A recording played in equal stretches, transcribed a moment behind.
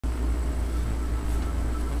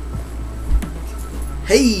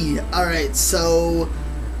Hey! Alright, so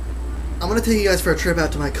I'm gonna take you guys for a trip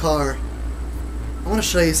out to my car. I want to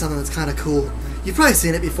show you something that's kind of cool. You've probably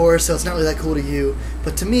seen it before, so it's not really that cool to you.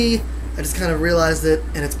 But to me, I just kind of realized it,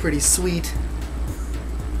 and it's pretty sweet.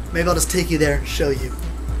 Maybe I'll just take you there and show you.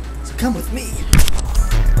 So come with me.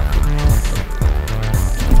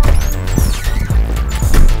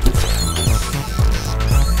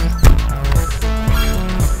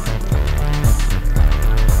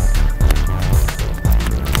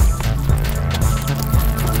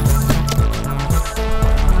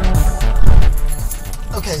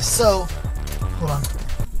 Okay, so, hold on.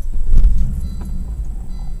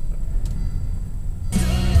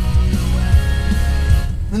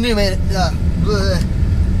 The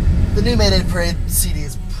new Mayday Parade CD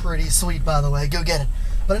is pretty sweet, by the way. Go get it.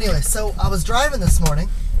 But anyway, so I was driving this morning,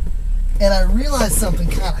 and I realized something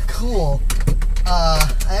kind of cool.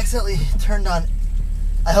 I accidentally turned on,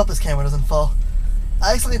 I hope this camera doesn't fall.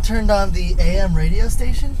 I accidentally turned on the AM radio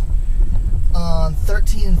station on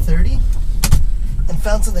 1330. And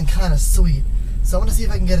found something kind of sweet. So I'm going to see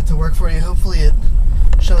if I can get it to work for you. Hopefully it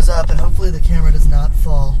shows up and hopefully the camera does not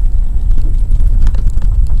fall.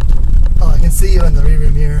 Oh, I can see you in the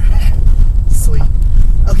rearview mirror. Sweet.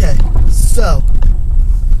 Okay, so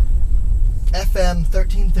FM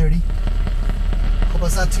 1330. Hope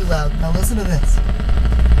it's not too loud. Now listen to this.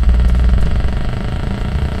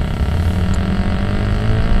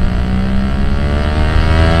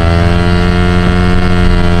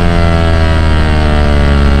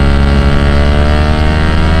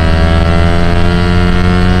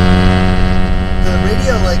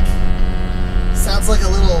 Sounds like a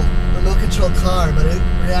little remote control car, but it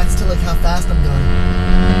reacts to like how fast I'm going.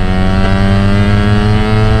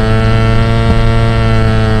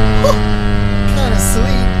 Kind of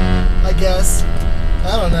sweet, I guess.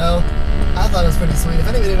 I don't know. I thought it was pretty sweet. If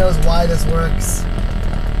anybody knows why this works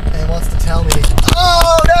and wants to tell me,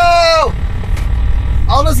 oh no!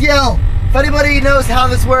 I'll just yell. If anybody knows how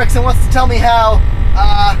this works and wants to tell me how,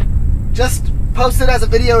 just post it as a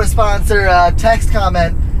video response or text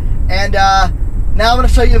comment. And now I'm going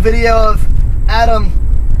to show you a video of Adam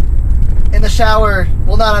in the shower.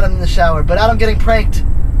 Well, not Adam in the shower, but Adam getting pranked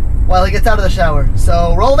while he gets out of the shower.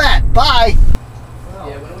 So roll that. Bye. Wow.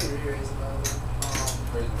 Yeah, when we were here, he's about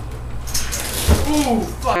ooh,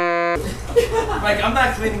 fuck. Like, I'm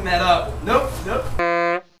not cleaning that up. Nope, nope.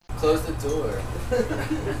 Close the door.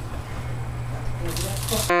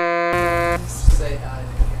 Say hi.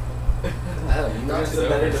 Adam, you're just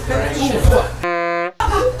better to prank. Ooh, fuck.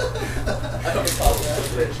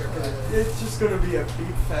 It's just gonna be a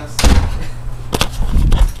beep fest.